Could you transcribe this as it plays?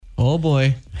Oh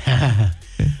boy.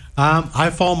 I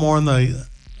fall more on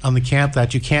the camp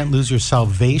that you can't lose your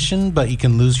salvation, but you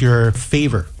can lose your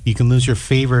favor. You can lose your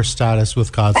favor status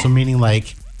with God. So meaning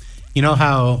like, you know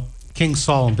how King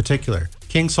Saul in particular,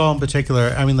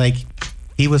 I mean, like,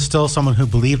 he was still someone who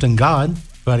believed in God,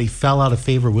 but he fell out of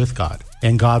favor with God,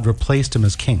 and God replaced him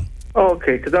as king. Oh,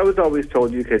 okay, because I was always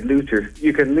told you can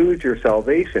lose your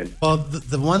salvation. Well,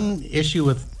 the one issue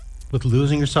with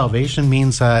losing your salvation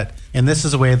means that, and this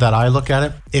is the way that I look at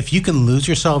it, if you can lose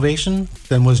your salvation,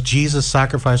 then was Jesus'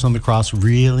 sacrifice on the cross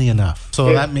really enough?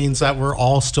 So that means that we're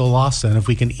all still lost then if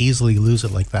we can easily lose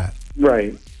it like that.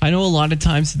 Right. I know a lot of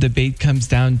times the debate comes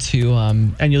down to,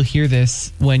 and you'll hear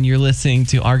this when you're listening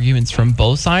to arguments from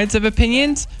both sides of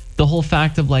opinions, the whole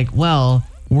fact of like, well,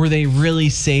 were they really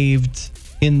saved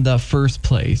in the first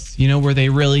place? You know, were they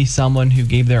really someone who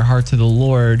gave their heart to the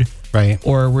Lord? Right.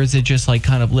 Or was it just like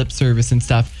kind of lip service and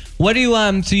stuff? What do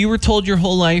you, so you were told your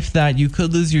whole life that you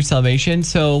could lose your salvation.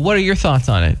 So what are your thoughts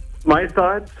on it? My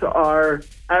thoughts are,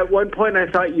 at one point I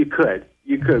thought you could,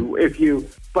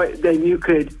 but then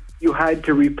you had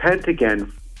to repent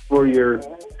again for your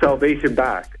salvation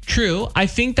back. True. I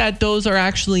think that those are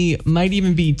actually, might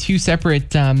even be two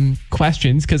separate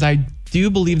questions, because I do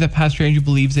believe that Pastor Andrew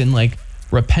believes in like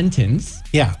repentance.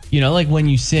 Yeah. You know, like when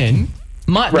you sin.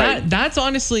 Right. That's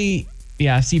honestly,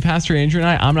 yeah, see, Pastor Andrew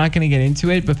and I'm not going to get into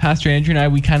it, but Pastor Andrew and I,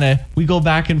 we go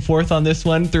back and forth on this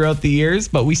one throughout the years,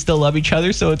 but we still love each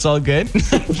other, so it's all good.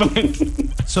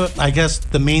 So I guess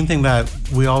the main thing that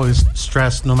we always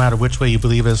stress, no matter which way you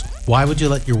believe, is why would you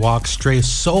let your walk stray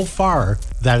so far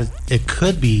that it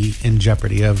could be in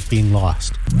jeopardy of being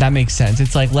lost? That makes sense.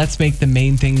 It's like, let's make the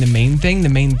main thing the main thing. The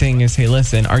main thing is, hey,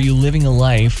 listen, are you living a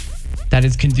life that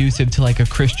is conducive to like a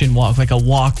Christian walk, like a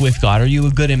walk with God? Are you a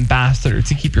good ambassador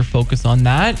to keep your focus on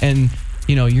that? And,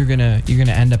 you know, you're gonna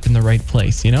end up in the right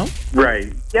place, you know?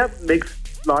 Right. Yep, makes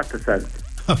lots of sense.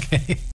 Okay.